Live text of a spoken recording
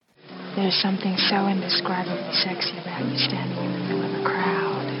There's something so indescribably sexy about you standing in the middle of a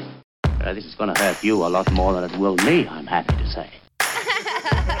crowd. This is going to hurt you a lot more than it will me, I'm happy to say.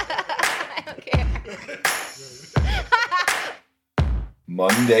 I don't care.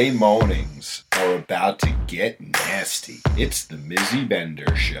 Monday mornings are about to get nasty. It's the Mizzy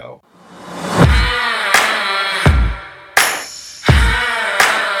Bender Show.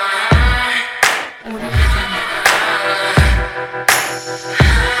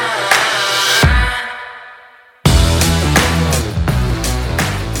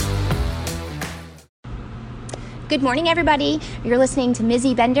 Good morning, everybody. You're listening to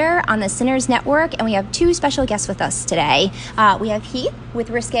Mizzy Bender on the Sinners Network, and we have two special guests with us today. We have Heath with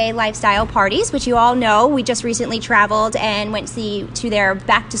Risque Lifestyle Parties, which you all know. We just recently traveled and went to their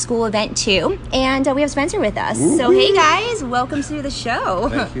back-to-school event, too. And we have Spencer with us. Ooh. So, hey, guys. Welcome to the show.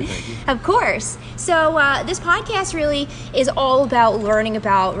 Thank you. Of course. So, this podcast really is all about learning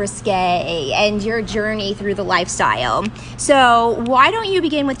about Risque and your journey through the lifestyle. So, why don't you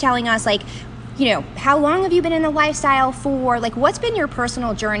begin with telling us, how long have you been in the lifestyle for? What's been your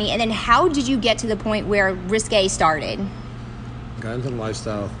personal journey? And then how did you get to the point where Risque started? Got into the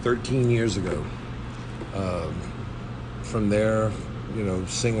lifestyle 13 years ago. From there,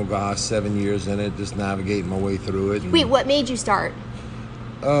 single guy, 7 years in it, just navigating my way through it. Wait, what made you start?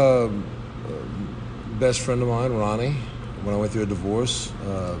 Best friend of mine, Ronnie, when I went through a divorce,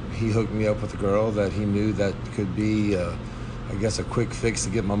 he hooked me up with a girl that he knew that could be a quick fix to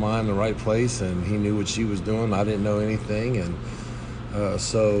get my mind in the right place, and he knew what she was doing. I didn't know anything, and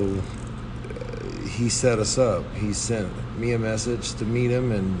so he set us up. He sent me a message to meet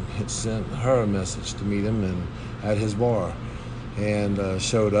him, and sent her a message to meet him, and at his bar, and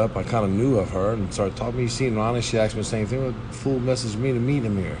showed up. I kind of knew of her and started talking to me. You seen Ronnie? She asked me the same thing. What fool messaged me to meet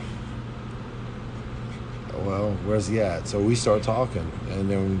him here? Well, where's he at? So we started talking, and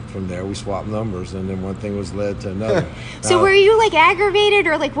then from there we swapped numbers, and then one thing was led to another. So were you aggravated,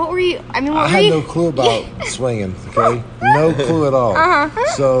 or what were you? I had no clue about swinging. Okay, no clue at all.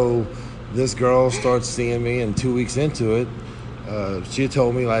 So this girl starts seeing me, and 2 weeks into it, she had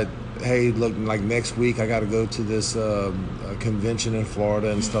told me hey, look, next week I got to go to this convention in Florida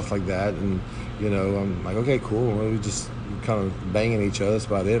and stuff like that, and I'm like, okay, cool. We just kind of banging each other. That's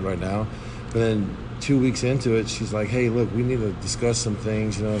about it right now. But then 2 weeks into it, she's like, hey, look, we need to discuss some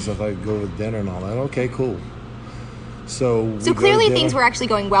things, stuff like go with dinner and all that. Okay, cool. So clearly things were actually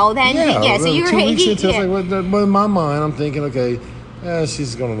going well then? Yeah, so you were 2 weeks into it, but in my mind, I'm thinking, okay,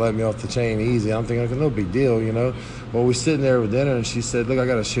 she's going to let me off the chain easy. I'm thinking, okay, no big deal, Well, we're sitting there with dinner, and she said, look, I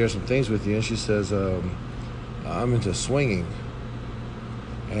got to share some things with you. And she says, I'm into swinging.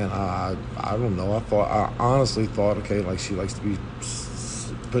 And I don't know. I honestly thought, okay, she likes to be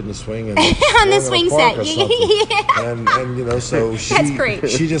putting the swing in on the swing set. And so she, that's great.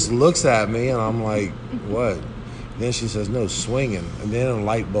 She just looks at me, and I'm like, what? Then she says, no, swinging. And then a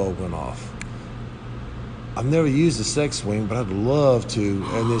light bulb went off. I've never used a sex swing, but I'd love to.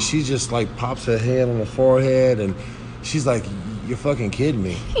 And then she just pops her hand on the forehead, and she's like, you're fucking kidding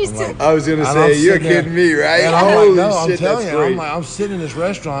me. I was gonna say, you're kidding me, right? And I'm like, no, I'm telling you. I'm sitting in this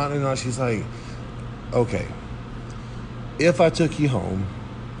restaurant, and she's like, okay, if I took you home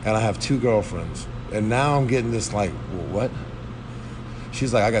and I have two girlfriends, and now I'm getting this well, what?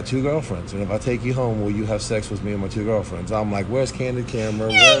 She's like, I got two girlfriends, and if I take you home, will you have sex with me and my two girlfriends? I'm like, where's candid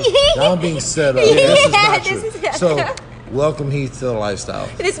camera? Now I'm being set up. This is not true. So welcome, Heath, to the lifestyle.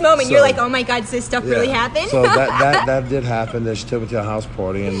 In this moment, you're like, oh my God, does this stuff really happen? So that did happen. Then she took me to a house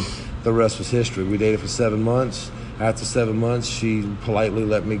party, and the rest was history. We dated for 7 months. After 7 months, she politely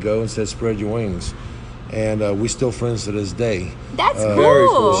let me go and said, spread your wings. And we're still friends to this day. That's cool. Very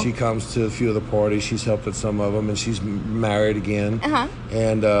cool. She comes to a few of the parties. She's helped at some of them, and she's married again.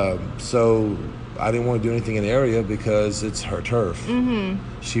 And so I didn't want to do anything in the area because it's her turf.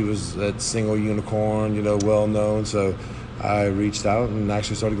 She was that single unicorn, well known. So I reached out and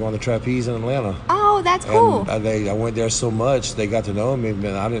actually started going to trapeze in Atlanta. Oh, that's cool. And I went there so much, they got to know me, and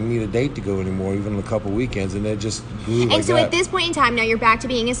I didn't need a date to go anymore, even a couple weekends, and it just grew like And so that. at this point in time, now you're back to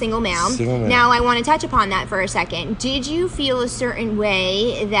being a single male. Single male. Now I want to touch upon that for a second. Did you feel a certain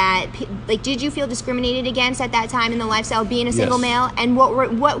way that, did you feel discriminated against at that time in the lifestyle being a single male? And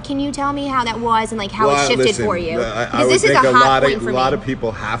what can you tell me how that was and how it shifted for you? I would think a lot of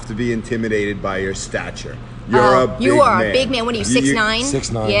people have to be intimidated by your stature. You're a big you are man. a big man. What are you, 6'9"?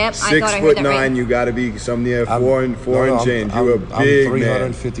 6'9". Yep, I thought I heard that 6'9". right. You got to be something near four and change. You're a big I'm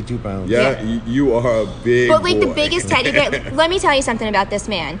man. 352 pounds. Yeah, you are a big But like boy. the biggest teddy bear. Let me tell you something about this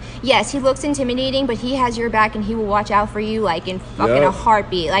man. Yes, he looks intimidating, but he has your back and he will watch out for you like in fucking a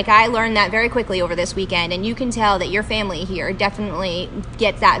heartbeat. Like I learned that very quickly over this weekend, and you can tell that your family here definitely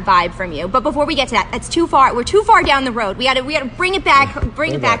gets that vibe from you. But before we get to that, that's too far. We're too far down the road. We got to bring it back.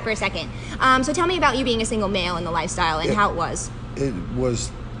 Bring it back for a second. So tell me about you being a single male in the lifestyle and how it was. It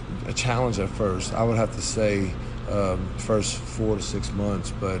was a challenge at first. I would have to say first 4 to 6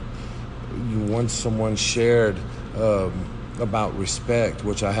 months, but once someone shared about respect,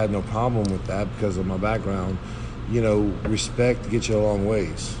 which I had no problem with that because of my background, respect gets you a long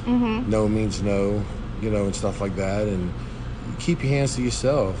ways. Mm-hmm. No means no, and stuff like that. And keep your hands to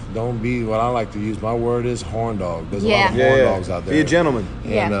yourself. Don't be, what I like to use, my word is horn dog. There's a lot of horn dogs out there. Be a gentleman.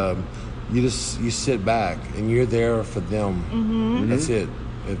 And you sit back and you're there for them. Mm-hmm. That's it.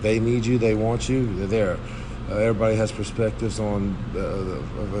 If they need you, they want you, they're there. Everybody has perspectives on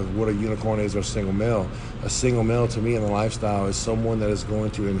what a unicorn is or a single male. A single male, to me, in the lifestyle is someone that is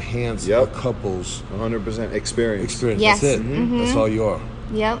going to enhance a couple's 100% experience. Yes. That's it. Mm-hmm. That's all you are.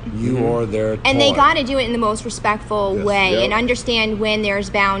 Yep. You are their toy. And they got to do it in the most respectful way Yep. and understand when there's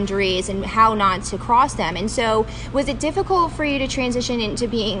boundaries and how not to cross them. And so was it difficult for you to transition into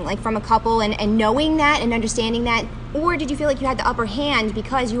being like from a couple and knowing that and understanding that? Or did you feel like you had the upper hand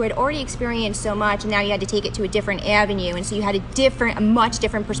because you had already experienced so much and now you had to take it to a different avenue, and so you had a much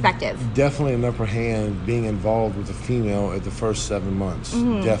different perspective? Definitely an upper hand being involved with a female at the first 7 months.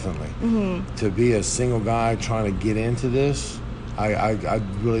 Mm-hmm. Definitely. Mm-hmm. To be a single guy trying to get into this,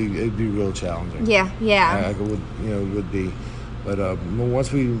 it'd be real challenging. Yeah. It would be. But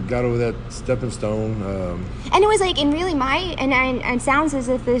once we got over that stepping stone, and it was like, and really and it sounds as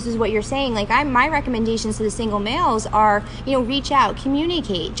if this is what you're saying. Like my recommendations to the single males are, reach out,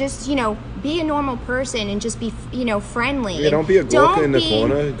 communicate, just be a normal person and just be friendly. Yeah, don't be a gawker in the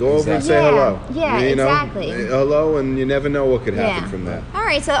corner. Go over and say hello. Yeah, exactly. Hello, and you never know what could happen from that. All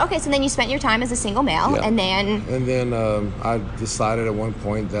right, so then you spent your time as a single male, and then I decided at one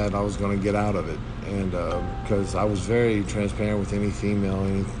point that I was going to get out of it. And because I was very transparent with any female,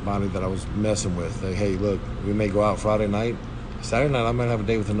 anybody that I was messing with. Like, hey, look, we may go out Friday night. Saturday night, I might have a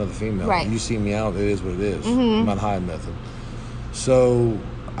date with another female. Right. You see me out, it is what it is. Mm-hmm. I'm not hiding nothing. So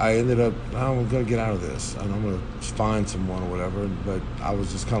I ended up, I'm going to get out of this. And I'm going to find someone or whatever. But I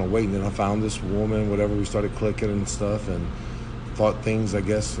was just kind of waiting. And I found this woman, whatever. We started clicking and stuff and thought things, I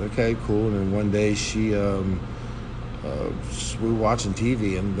guess, okay, cool. And then one day she... we were watching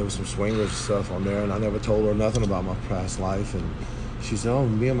TV and there was some swingers stuff on there, and I never told her nothing about my past life, and she said, "Oh,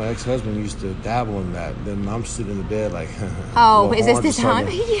 me and my ex-husband used to dabble in that." Then I'm sitting in the bed like, "Oh, is this the time?"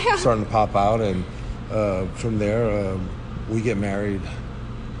 Yeah. Starting to pop out, and from there we get married.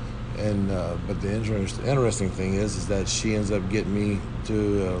 And but the interesting thing is that she ends up getting me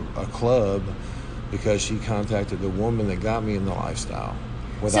to a club because she contacted the woman that got me in the lifestyle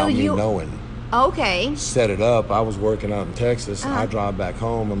without me knowing. Okay. Set it up. I was working out in Texas. I drive back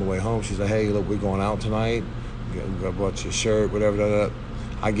home. On the way home, she's like, "Hey, look, we're going out tonight. I bought you a shirt, whatever."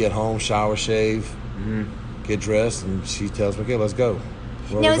 I get home, shower, shave, get dressed, and she tells me, "Okay, let's go."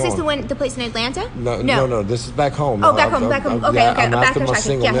 Now, is this the place in Atlanta? No. This is back home. Oh, back home. Okay. I'm after my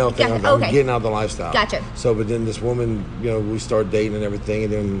single male thing. I'm getting out of the lifestyle. Gotcha. So, but then this woman, we start dating and everything,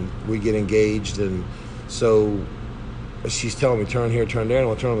 and then we get engaged, and so she's telling me, turn here, turn there, and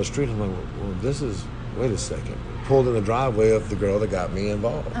I'll turn on the street. I'm like, well, wait a second. Pulled in the driveway of the girl that got me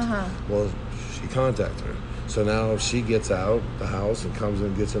involved. Uh-huh. Well, she contacted her. So now she gets out the house and comes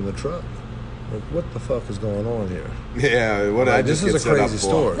and gets in the truck. Like, what the fuck is going on here? Yeah, this is a crazy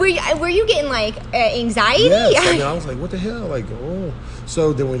story. Were you getting like anxiety? Yes, I was like, what the hell? Like, oh.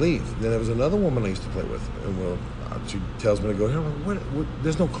 So then we leave. Then there was another woman I used to play with, and she tells me to go here. I'm like, what?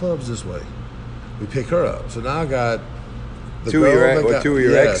 There's no clubs this way. We pick her up. So now I got two of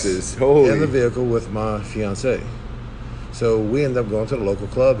your exes in the vehicle with my fiance. So we end up going to the local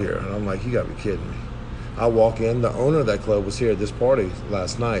club here, and I'm like, you gotta be kidding me. I walk in, the owner of that club was here at this party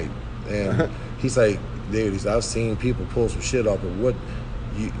last night, and he's like, dude, I've seen people pull some shit off, but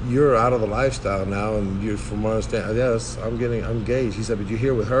you're out of the lifestyle now, and you're, from my understanding, yes, I'm engaged. He said, but you're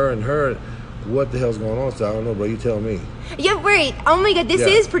here with her, and what the hell's going on? So I don't know, bro, you tell me. Yeah, right. Oh my God, this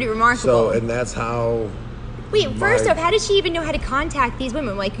is pretty remarkable. So, and that's how... Wait, first off, how did she even know how to contact these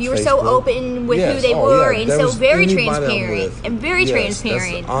women? Like, you were so open with who they were, and so very transparent. And very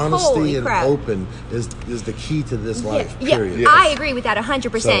transparent. Honesty and open is the key to this life, period. Yeah, I agree with that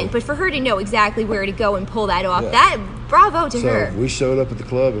 100%. But for her to know exactly where to go and pull that off, Bravo to her. So we showed up at the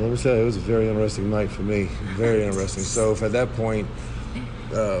club, and let me tell you, it was a very interesting night for me. Very interesting. So at that point,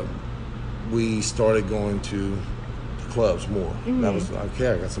 we started going to clubs more. That was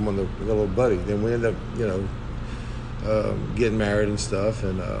okay. I got someone, I got a little buddy. Then we ended up, getting married and stuff,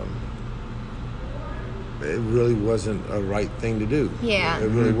 and it really wasn't a right thing to do. Yeah. It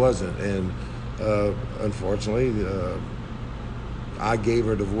really wasn't, and unfortunately, I gave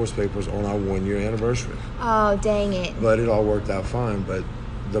her divorce papers on our 1-year anniversary. Oh, dang it. But it all worked out fine. But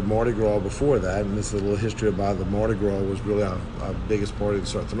the Mardi Gras before that, and this is a little history about the Mardi Gras, was really our biggest party to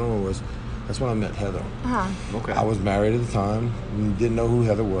start to know was, that's when I met Heather. Okay. I was married at the time, didn't know who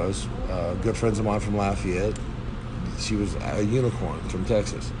Heather was. Good friends of mine from Lafayette. She was a unicorn from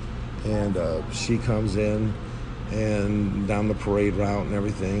Texas. And she comes in and down the parade route and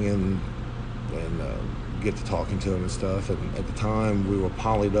everything, and get to talking to him and stuff. And at the time, we were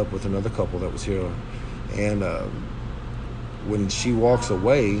polyed up with another couple that was here. And when she walks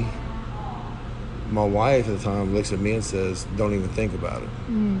away, my wife at the time looks at me and says, "Don't even think about it."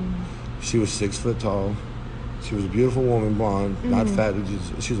 She was 6 foot tall. She was a beautiful woman, blonde, not fat.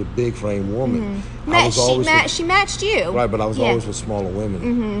 She was a big frame woman. She matched you. Right, but I was always with smaller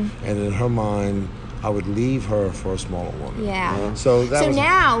women. And in her mind, I would leave her for a smaller woman. Yeah. So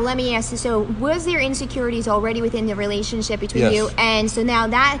now, let me ask you, so was there insecurities already within the relationship between you? And so now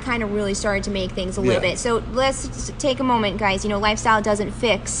that kind of really started to make things a little bit. So let's take a moment, guys. Lifestyle doesn't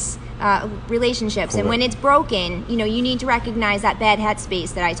fix relationships. Correct. And when it's broken, you need to recognize that bad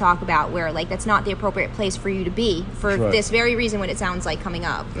headspace that I talk about, where that's not the appropriate place for you to be for this very reason, what it sounds like coming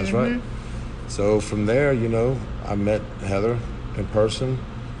up. That's right. So from there, I met Heather in person,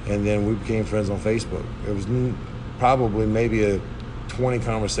 and then we became friends on Facebook. It was probably maybe 20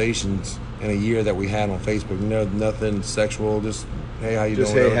 conversations in a year that we had on Facebook. Nothing sexual, just, hey, how you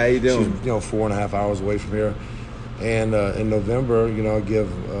doing? Hey, how you doing? She's 4.5 hours away from here. And in November, I give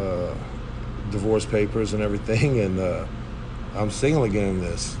divorce papers and everything, and I'm single again in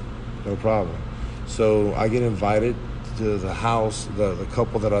this, no problem. So I get invited to the house, the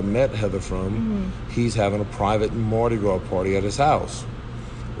couple that I met Heather from, he's having a private Mardi Gras party at his house.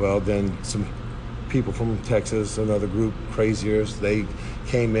 Well, then some people from Texas, another group, Craziers, they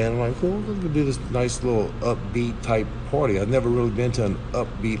came in. I'm like, cool, let's do this nice little upbeat type party. I've never really been to an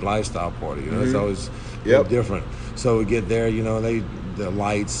upbeat lifestyle party. It's always different. So we get there, the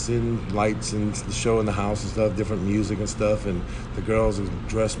lights and the show in the house and stuff, different music and stuff, and the girls are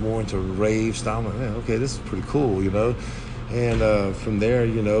dressed more into rave style. I'm like, man, okay, this is pretty cool, And from there,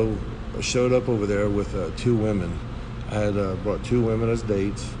 I showed up over there with 2 women. I had brought 2 women as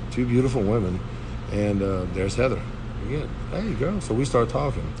dates, 2 beautiful women, and there's Heather. Again, hey, girl. So we start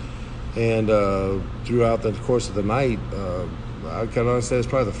talking. And throughout the course of the night, I can honestly say it's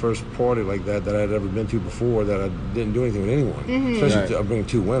probably the first party like that I'd ever been to before that I didn't do anything with anyone. Especially I'm bringing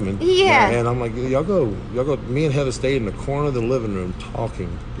 2 women. Yeah. And I'm like, y'all go. Me and Heather stayed in the corner of the living room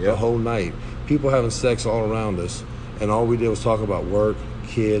talking the whole night. People having sex all around us, and all we did was talk about work,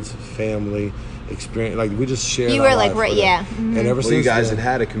 kids, family, experience. Like, we just shared. You were like, right, yeah. And ever since you guys then,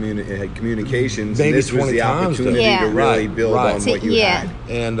 had communications. Maybe and this was 20 the times opportunity to really build on what you had.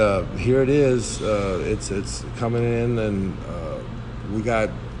 And here it is. It's coming in, and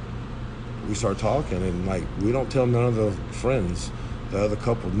we start talking, and we don't tell none of the friends, the other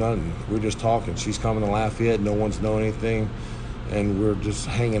couple, nothing. We're just talking. She's coming to Lafayette. No one's know anything. And we're just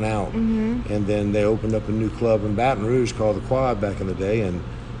hanging out. And then they opened up a new club in Baton Rouge called the Quad back in the day, and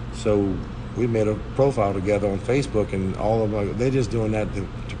so we made a profile together on Facebook, and all of them, they're just doing that to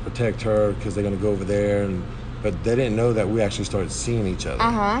protect her because they're going to go over there, but they didn't know that we actually started seeing each other.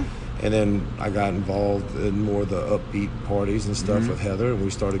 And then I got involved in more of the upbeat parties and stuff with Heather, and we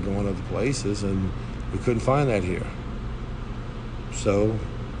started going other places, and we couldn't find that here. So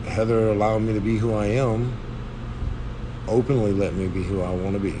Heather allowed me to be who I am, openly let me be who I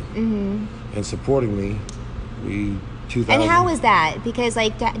want to be, and supporting me. And how was that? Because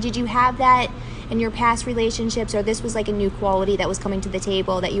did you have that in your past relationships, or this was a new quality that was coming to the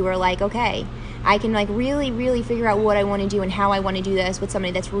table that you were like, okay, I can really, really figure out what I want to do and how I want to do this with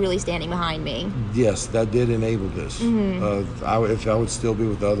somebody that's really standing behind me? Yes, that did enable this. If I would still be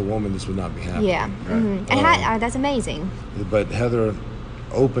with the other woman, this would not be happening. Yeah, and that's amazing. But Heather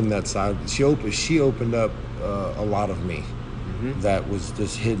opened that side. She opened up a lot of me that was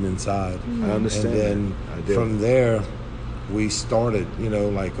just hidden inside. I understand. And then from there, we started,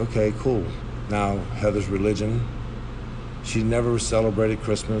 okay, cool. Now, Heather's religion, she never celebrated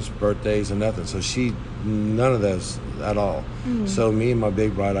Christmas, birthdays, or nothing. So none of this at all. So me and my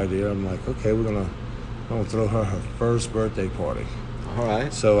big bright idea, I'm like, okay, I'm gonna throw her first birthday party. All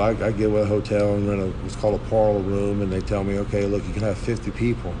right. So I get with a hotel and rent what's called a parlor room, and they tell me, okay, look, you can have 50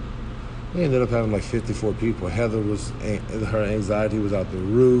 people. We ended up having like 54 people. Heather her anxiety was out the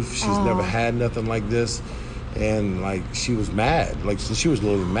roof. She's never had nothing like this. And like, she was mad. Like, she was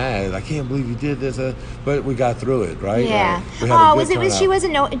literally mad. I can't believe you did this. But we got through it, right? Yeah. We had a good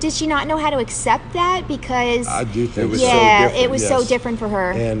turnout. Did she not know how to accept that? Because I do think it was so different. It was so different for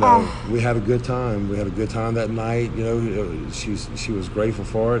her. And we had a good time. We had a good time that night. You know, she was grateful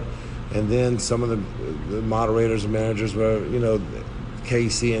for it. And then some of the moderators and managers were, you know,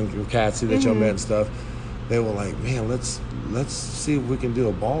 Casey and Katsy that y'all met and stuff. They were like, man, let's see if we can do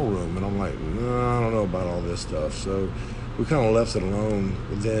a ballroom. And I'm like, no, I don't know about all this stuff. So we kind of left it alone.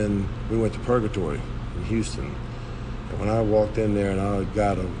 But then we went to Purgatory in Houston. And when I walked in there and I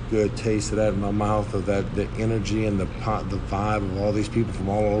got a good taste of that in my mouth, of that, the energy and the vibe of all these people from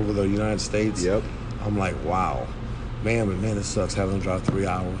all over the United States, I'm like, wow. Man, but man, it sucks having to drive 3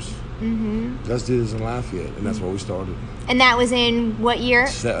 hours. Let's do this in Lafayette. And that's where we started. And that was in what year?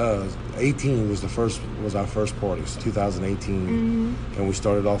 18 was our first party. It's 2018, and we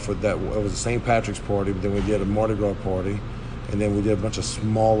started off with that. It was a St. Patrick's party, but then we did a Mardi Gras party, and then we did a bunch of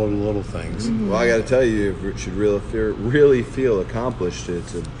smaller little things. Well, I got to tell you, you should really feel accomplished.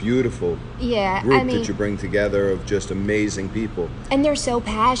 It's a beautiful group that you bring together of just amazing people. And they're so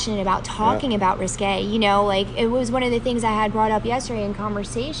passionate about talking about Risque. You know, like, it was one of the things I had brought up yesterday in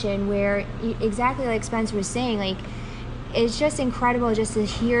conversation, where exactly like Spencer was saying, like, it's just incredible just to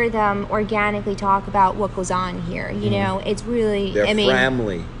hear them organically talk about what goes on here. You know, it's really, They're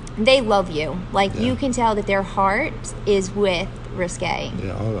family. They love you. Like, you can tell that their heart is with Risque.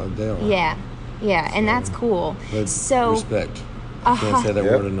 Yeah, they are. Yeah, and that's cool. So respect. I can't say that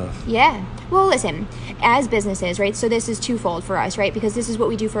word enough. Yeah. Well, listen, as businesses, right, so this is twofold for us, right, because this is what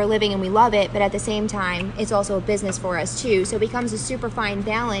we do for a living and we love it, but at the same time, it's also a business for us too. So it becomes a super fine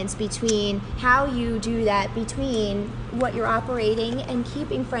balance between how you do that, between what you're operating and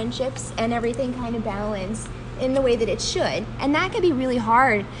keeping friendships and everything kind of balanced in the way that it should. And that can be really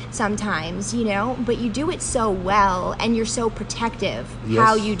hard sometimes, you know, but you do it so well and you're so protective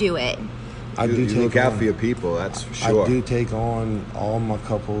how you do it. You look out for your people, that's for sure. I do take on all my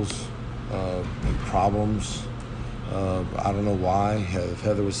couples' problems. I don't know why. If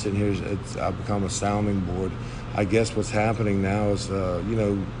Heather was sitting here, I've become a sounding board. I guess what's happening now is, you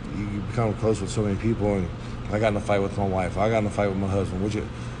know, you become close with so many people, and I got in a fight with my wife. I got in a fight with my husband.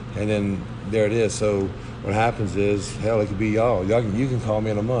 And then there it is. So what happens is, hell, it could be y'all. You can call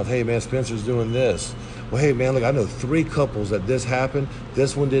me in a month. Hey, man, Spencer's doing this. Well, hey, man, look, I know 3 couples that this happened.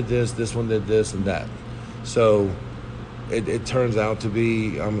 This one did this one did this, and that. So it turns out to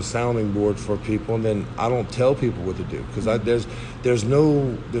be, I'm a sounding board for people, and then I don't tell people what to do, because there's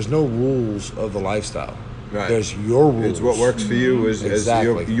no rules of the lifestyle. Right. There's your rules. It's what works for you as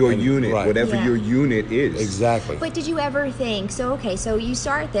your unit, whatever your unit is. Exactly. But did you ever think, so you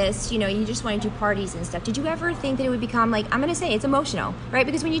start this, you know, you just want to do parties and stuff. Did you ever think that it would become, like, I'm going to say it's emotional, right?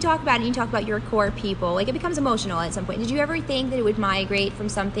 Because when you talk about it, you talk about your core people, like, it becomes emotional at some point. Did you ever think that it would migrate from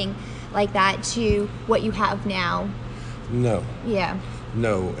something like that to what you have now? No. Yeah.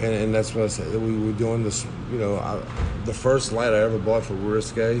 No, and that's what I said. We were doing this, you know, the first light I ever bought for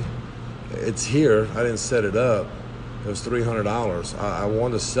Risque, it's here. I didn't set it up. It was $300. I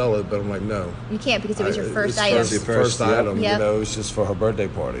wanted to sell it, but I'm like, no. You can't, because it was your first item. It's your first item. You know, it was just for her birthday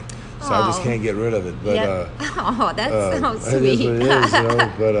party. So I just can't get rid of it. But that sounds sweet. It is what it is, you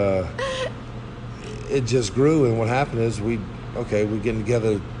know. But it just grew, and what happened is we're getting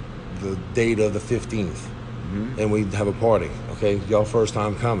together the date of the 15th. And we have a party. Okay, y'all first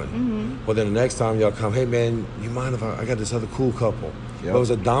time coming. Well, then the next time y'all come, hey man, you mind if I got this other cool couple? It was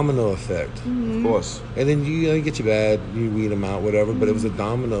a domino effect. Of course. And then you get you bad, you weed them out, whatever. But it was a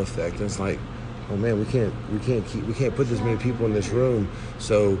domino effect, and it's like, oh man, we can't put this many people in this room.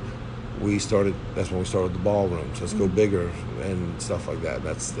 So that's when we started the ballroom. So let's go bigger and stuff like that.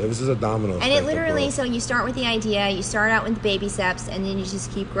 It was just a domino effect. And it literally, so you start with the idea, you start out with the baby steps, and then you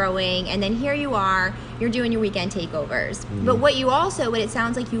just keep growing, and then here you are, you're doing your weekend takeovers. But what it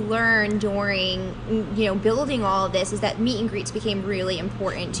sounds like you learned during, you know, building all of this, is that meet and greets became really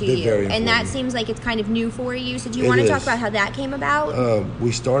important to you. Very important. And that seems like it's kind of new for you. So do you want to talk about how that came about?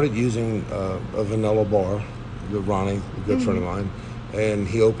 We started using a vanilla bar with Ronnie, a good friend of mine. And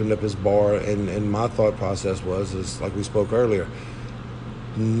he opened up his bar, and my thought process is like we spoke earlier,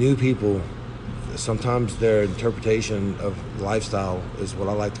 new people, sometimes their interpretation of lifestyle is what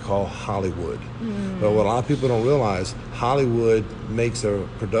I like to call Hollywood. But what a lot of people don't realize, Hollywood makes a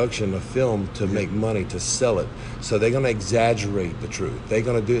production of film to make money, to sell it. So they're going to exaggerate the truth. They're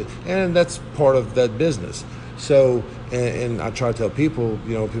going to do it, and that's part of that business. So, and I try to tell people,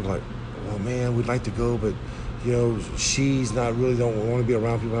 people are like, well, man, we'd like to go, but, she's not really don't want to be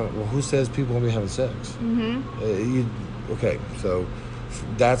around people. Well, who says people want to be having sex? Okay, so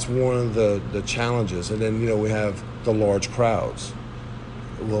that's one of the challenges. And then, we have the large crowds.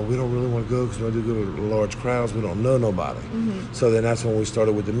 Well, we don't really want to go because we don't do good with large crowds. We don't know nobody. So then that's when we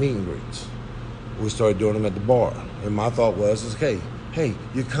started with the meet and greets. We started doing them at the bar. And my thought was, hey,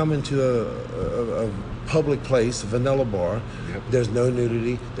 you come into a public place, a vanilla bar. Yep. There's no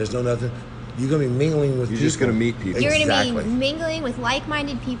nudity. There's no nothing. You're going to be mingling with people. You're just going to meet people. You're going to be mingling with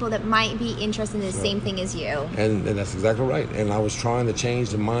like-minded people that might be interested in the same thing as you. And that's exactly right. And I was trying to change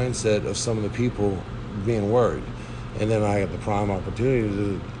the mindset of some of the people being worried. And then I had the prime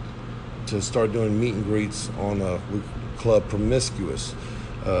opportunity to start doing meet and greets on a club Promiscuous.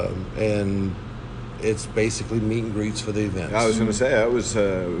 And it's basically meet and greets for the events. I was going to say, it was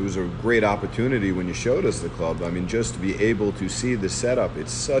a great opportunity when you showed us the club. I mean, just to be able to see the setup.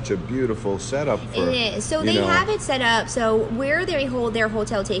 It's such a beautiful setup. It is. So they have it set up. So where they hold their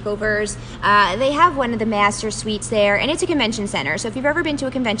hotel takeovers, they have one of the master suites there, and it's a convention center. So if you've ever been to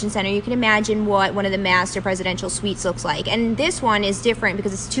a convention center, you can imagine what one of the master presidential suites looks like. And this one is different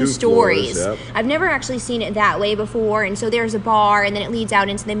because it's two stories. Floors, yep. I've never actually seen it that way before. And so there's a bar, and then it leads out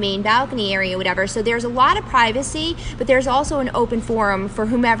into the main balcony area, whatever. So there's a lot of privacy, but there's also an open forum for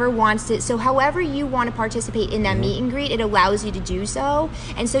whomever wants to. So however you want to participate in that meet and greet, it allows you to do so.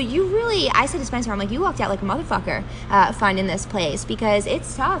 And so you really, I said to Spencer, I'm like, you walked out like a motherfucker finding this place, because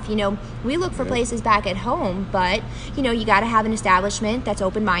it's tough. We look for places back at home, but you got to have an establishment that's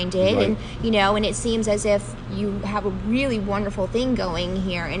open-minded, right. and it seems as if you have a really wonderful thing going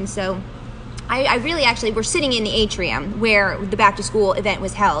here. And so I really actually, we're sitting in the atrium where the back to school event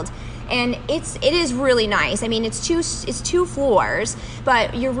was held. And it is really nice. I mean, it's two floors,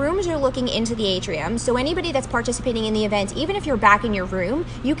 but your rooms are looking into the atrium. So anybody that's participating in the event, even if you're back in your room,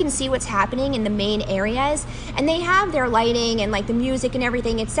 you can see what's happening in the main areas. And they have their lighting and like the music and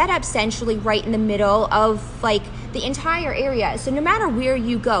everything. It's set up essentially right in the middle of like the entire area. So no matter where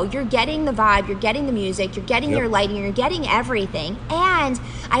you go, you're getting the vibe, you're getting the music, you're getting your lighting, you're getting everything. And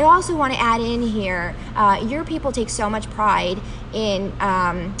I also want to add in here, your people take so much pride in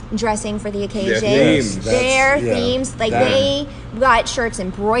dressing for the occasion. Their themes. Like they got shirts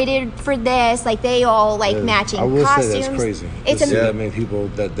embroidered for this. Like they all matching I will costumes. Say that's crazy. It's that many people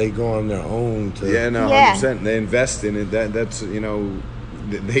that they go on their own to. 100%. They invest in it. That's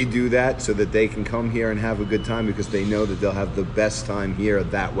they do that so that they can come here and have a good time, because they know that they'll have the best time here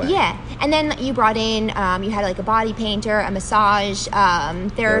that way. Yeah, and then you brought in, you had like a body painter, a massage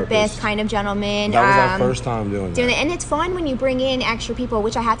therapist kind of gentleman. That was our first time doing that. And it's fun when you bring in extra people,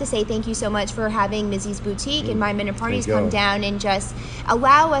 which I have to say thank you so much for having Mizzy's Boutique and Mindbender Parties come down and just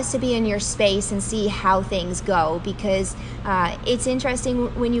allow us to be in your space and see how things go, because it's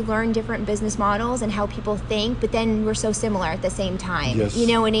interesting when you learn different business models and how people think, but then we're so similar at the same time. Yes. You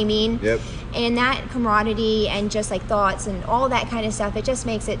know what I mean? Yep. And that camaraderie and just like thoughts and all that kind of stuff, it just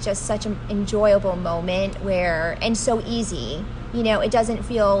makes it just such an enjoyable moment and so easy. It doesn't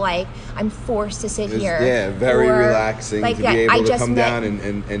feel like I'm forced to sit here. Yeah, very relaxing to be able to come down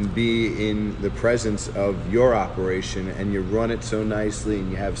and be in the presence of your operation, and you run it so nicely, and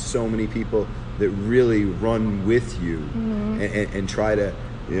you have so many people that really run with you and try to,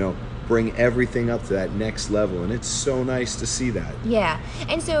 bring everything up to that next level, and it's so nice to see that. Yeah.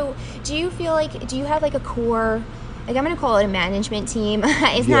 And so do you have like a core, like I'm going to call it a management team?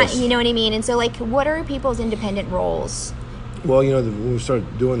 It's not, you know what I mean? And so like, what are people's independent roles? Well, when we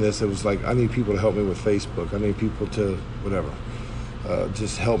started doing this, it was like, I need people to help me with Facebook. I need people to, whatever,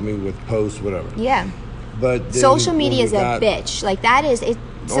 just help me with posts, whatever. Yeah. But social media is a bitch. Like that is it.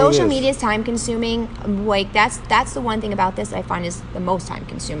 Social media is time consuming. Like that's the one thing about this that I find is the most time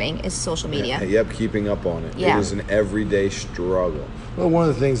consuming is social media. Yep, keeping up on it. Yeah. It is an everyday struggle. Well, one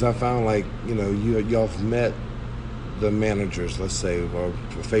of the things I found, like, y'all have met the managers, let's say, or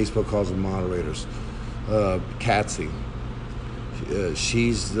Facebook calls them moderators. Katsy.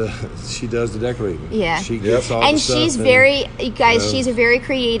 She does the decorating. Yeah. She gets all and the stuff. She's very, you guys, she's a very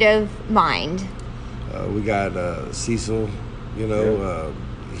creative mind. We got Cecil,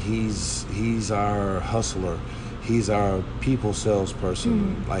 he's our hustler. He's our people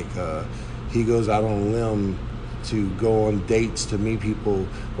salesperson. Like he goes out on a limb to go on dates to meet people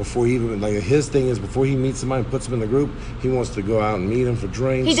before he even, like, his thing is before he meets somebody and puts them in the group, he wants to go out and meet them for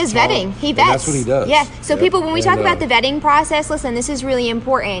drinks. He does vetting. He vets. That's what he does. Yeah. So people, when we talk about the vetting process, listen, this is really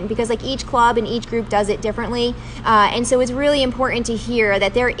important because like each club and each group does it differently. And so it's really important to hear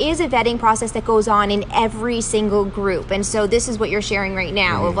that there is a vetting process that goes on in every single group. And so this is what you're sharing right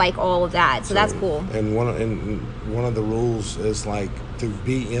now of like all of that. So that's cool. And one of the rules is like to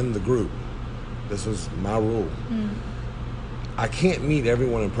be in the group. This was my rule. I can't meet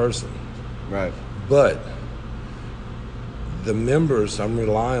everyone in person. Right. But the members I'm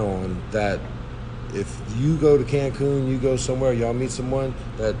relying on that if you go to Cancun, you go somewhere, y'all meet someone,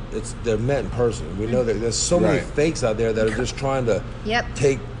 that they're met in person. We know that there's so many fakes out there that are just trying to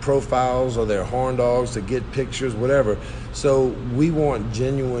take profiles or they're horn dogs to get pictures, whatever. So we want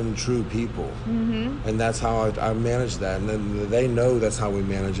genuine, true people. And that's how I manage that. And then they know that's how we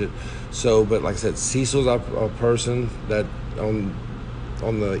manage it. So, but like I said, Cecil's a person that on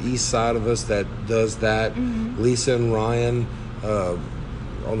the east side of us that does that. Lisa and Ryan,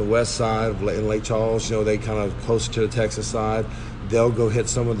 on the west side in Lake Charles, they kind of closer to the Texas side. They'll go hit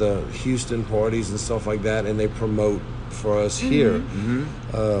some of the Houston parties and stuff like that, and they promote for us here.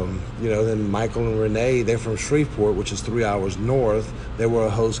 Then Michael and Renee, they're from Shreveport, which is 3 hours north. They were a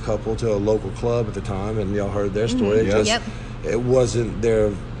host couple to a local club at the time, and y'all heard their story. It wasn't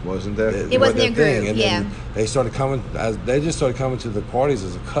their it wasn't their thing. Group. And then they started coming. They just started coming to the parties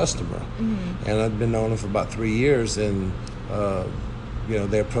as a customer, and I'd been knowing them for about 3 years, and.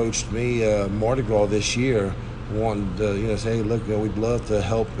 They approached me Mardi Gras this year, wanted to, say, hey, look, we'd love to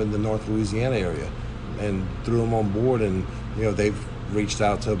help in the North Louisiana area, and threw them on board, and they've reached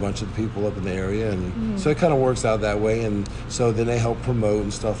out to a bunch of people up in the area, and so it kind of works out that way, and so then they help promote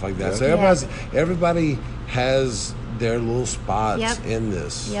and stuff like that. So everybody has their little spots in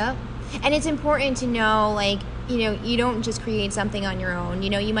this. And it's important to know, like, you don't just create something on your own.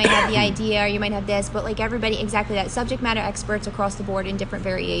 You might have the idea or you might have this, but like everybody, exactly that, subject matter experts across the board in different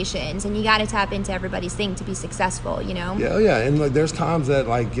variations, and you got to tap into everybody's thing to be successful, and like there's times that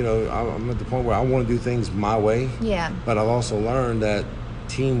like I'm at the point where I want to do things my way, but I've also learned that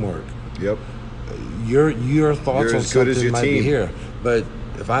teamwork, your thoughts on something might be here, but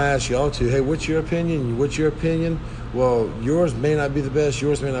if I ask y'all to, hey, what's your opinion? Well, yours may not be the best,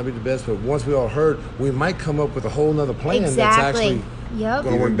 but once we all heard, we might come up with a whole nother plan that's actually going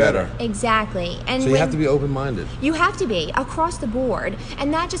to work better. Exactly. And so you have to be open-minded. You have to be, across the board.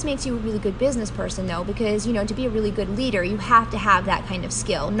 And that just makes you a really good business person, though, because, to be a really good leader, you have to have that kind of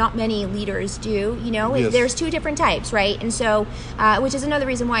skill. Not many leaders do, There's two different types, right? And so, which is another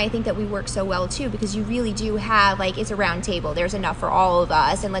reason why I think that we work so well, too, because you really do have, like, it's a round table. There's enough for all of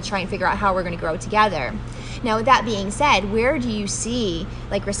us, and let's try and figure out how we're going to grow together. Now, with that being said, where do you see,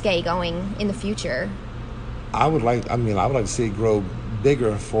 like, Risque going in the future? I would like to see it grow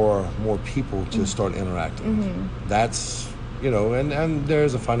bigger for more people to start interacting. That's, and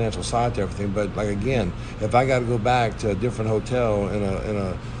there's a financial side to everything, but like, again, if I got to go back to a different hotel in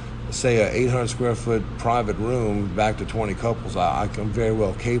a say a 800 square foot private room back to 20 couples, I'm very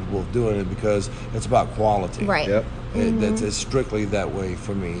well capable of doing it because it's about quality. Right. It's strictly that way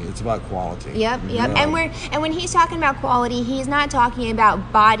for me. It's about quality. And when he's talking about quality, he's not talking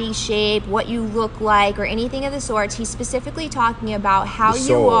about body shape, what you look like, or anything of the sorts. He's specifically talking about how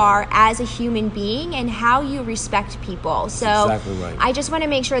you are as a human being and how you respect people. So exactly right. I just want to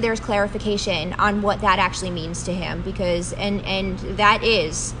make sure there's clarification on what that actually means to him, because and that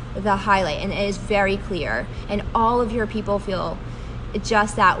is the highlight, and it is very clear, and all of your people feel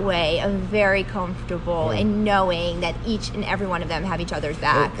just that way, of very comfortable in knowing that each and every one of them have each other's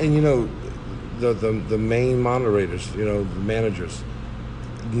back. And the main moderators, the managers,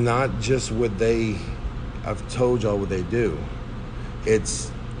 not just what I've told y'all what they do,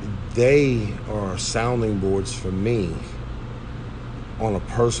 it's they are sounding boards for me on a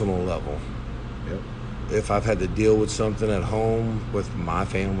personal level. If I've had to deal with something at home with my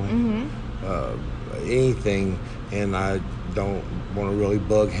family, anything, and I don't want to really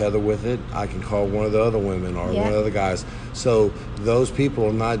bug Heather with it, I can call one of the other women or one of the other guys. So those people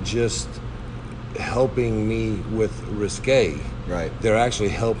are not just helping me with Risque. Right. They're actually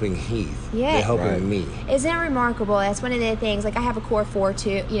helping Heath. Yeah. They're helping me. Isn't it remarkable? That's one of the things. Like, I have a core 4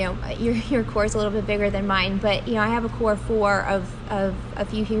 too. Your core is a little bit bigger than mine, but I have a core 4 of a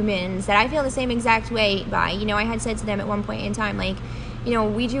few humans that I feel the same exact way by. I had said to them at one point in time, like,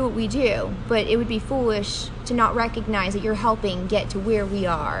 we do what we do, but it would be foolish to not recognize that you're helping get to where we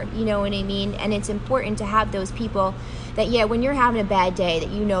are. You know what I mean? And it's important to have those people that, yeah, when you're having a bad day, that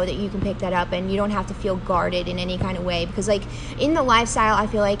you know that you can pick that up and you don't have to feel guarded in any kind of way. Because, like, in the lifestyle, I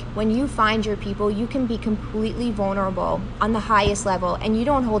feel like when you find your people, you can be completely vulnerable on the highest level and you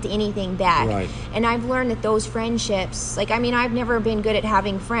don't hold anything back. Right. And I've learned that those friendships, like, I mean, I've never been good at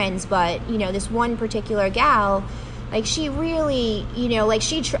having friends, but, you know, this one particular gal, like, she really, you know, like,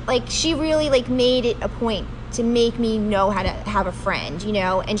 she really, like, made it a point to make me know how to have a friend, you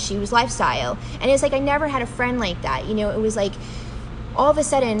know, and she was lifestyle. And it's like, I never had a friend like that, you know. It was like, all of a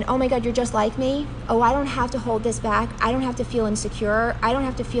sudden, oh my God, you're just like me. Oh, I don't have to hold this back. I don't have to feel insecure. I don't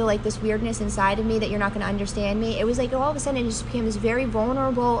have to feel like this weirdness inside of me that you're not going to understand me. It was like, all of a sudden, it just became this very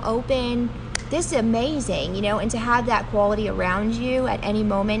vulnerable, open, this is amazing, you know, and to have that quality around you at any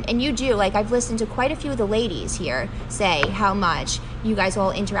moment. And you do, like, I've listened to quite a few of the ladies here say how much you guys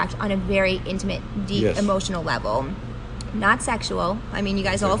all interact on a very intimate, deep, emotional level. Not sexual. I mean, you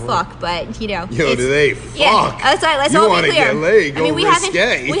guys all fuck, but, you know. Yo, do they fuck? Yeah, let's all be clear. Get laid, go we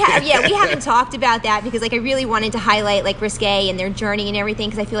Risque. we haven't talked about that because, like, I really wanted to highlight, like, Risque and their journey and everything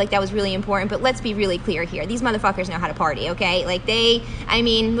because I feel like that was really important. But let's be really clear here. These motherfuckers know how to party, okay? Like,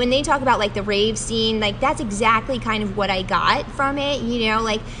 when they talk about, like, the rave scene, like, that's exactly kind of what I got from it, you know?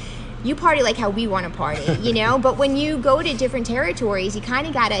 Like, you party like how we want to party, you know? But when you go to different territories, you kind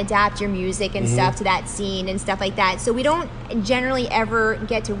of got to adapt your music and stuff to that scene and stuff like that. So we don't generally ever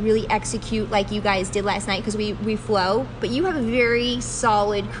get to really execute like you guys did last night because we flow. But you have a very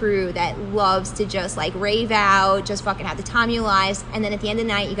solid crew that loves to just, like, rave out, just fucking have the time of your lives. And then at the end of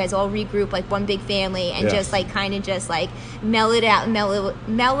the night, you guys all regroup like one big family and just, like, kind of just, like, mellow it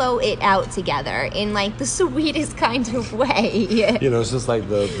out together in, like, the sweetest kind of way. You know, it's just like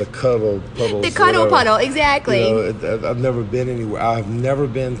the cuddle puddles. The cuddle puddle, exactly. You know, I've never been anywhere.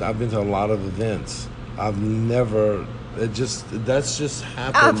 I've been to a lot of events. That's just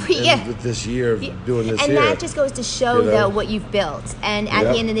happened with this year of doing this and here. that just goes to show, though, what you've built. And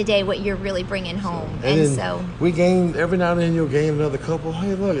at the end of the day, what you're really bringing home. And so we gain, every now and then you'll gain another couple.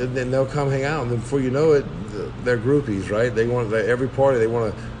 Hey, look, and then they'll come hang out. And then before you know it, they're groupies, right? They want, every party, they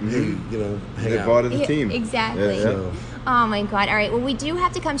want to, hang out. They're part of the team. Exactly. Yeah. So, oh my God. All right. Well, we do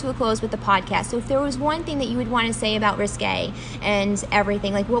have to come to a close with the podcast. So if there was one thing that you would want to say about Risque and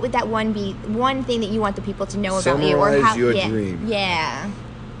everything, like, what would that one be? One thing that you want the people to know about you, or how your dream. Yeah.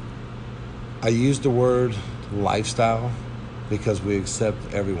 I use the word lifestyle because we accept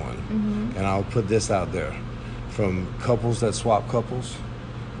everyone. And I'll put this out there. From couples that swap couples,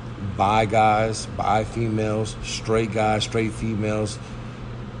 bi guys, bi females, straight guys, straight females,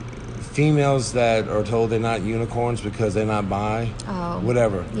 females that are told they're not unicorns because they're not bi,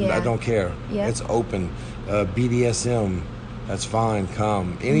 whatever. I don't care. It's open. BDSM, that's fine.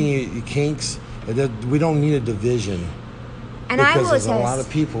 Come. Any kinks, we don't need a division. And because there's a lot of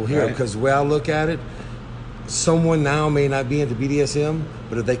people here. Because the way I look at it, someone now may not be into BDSM,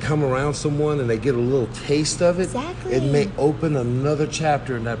 but if they come around someone and they get a little taste of it, it may open another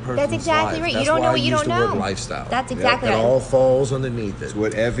chapter in that person's life. That's exactly right. That's you don't know what you don't the know. Word lifestyle. That's exactly right. It all falls underneath it. It's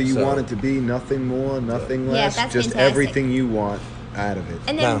whatever you want it to be, nothing more, nothing less. That's just fantastic. Everything you want out of it.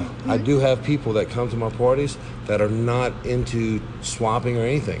 And then, now, I do have people that come to my parties that are not into swapping or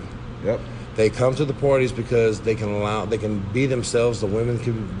anything. They come to the parties because they can be themselves. The women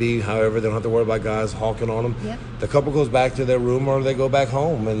can be however. They don't have to worry about guys hawking on them. The couple goes back to their room or they go back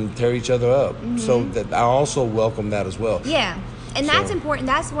home and tear each other up. So I also welcome that as well. And that's important.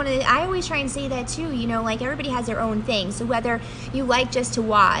 That's one of the, I always try and say that too, you know, like, everybody has their own thing. So whether you like just to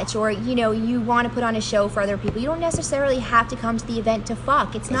watch or, you know, you want to put on a show for other people, you don't necessarily have to come to the event to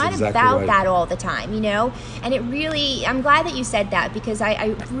fuck. It's not about that all the time, you know? And it really, I'm glad that you said that because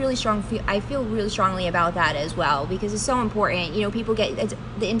I feel really strongly about that as well because it's so important. You know, people get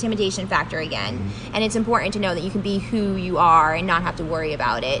the intimidation factor again. And it's important to know that you can be who you are and not have to worry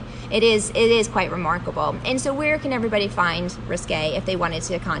about it. It is quite remarkable. And so where can everybody find Risque if they wanted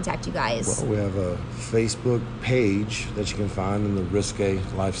to contact you guys? Well, we have a Facebook page that you can find in the Risque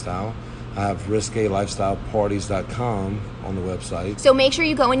Lifestyle. I have risquelifestyleparties.com on the website. So make sure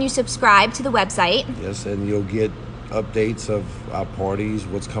you go and you subscribe to the website. Yes, and you'll get updates of our parties,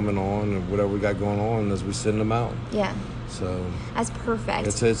 what's coming on, and whatever we got going on as we send them out. So that's perfect.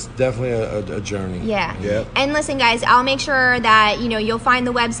 It's definitely a journey. And listen, guys, I'll make sure that, you know, you'll find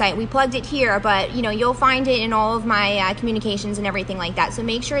the website. We plugged it here, but, you know, you'll find it in all of my communications and everything like that. So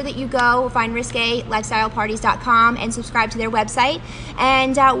make sure that you go find risquelifestyleparties.com and subscribe to their website.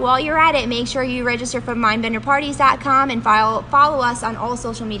 And while you're at it, make sure you register for mindbenderparties.com and follow us on all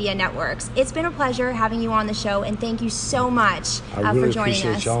social media networks. It's been a pleasure having you on the show, and thank you so much I really for joining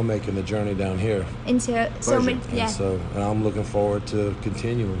appreciate us. y'all making the journey down here. Into so many, And and I'm looking forward to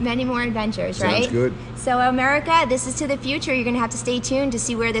continuing. Many more adventures, right? Sounds good. So, America, this is to the future. You're going to have to stay tuned to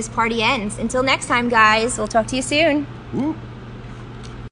see where this party ends. Until next time, guys, we'll talk to you soon. Woo.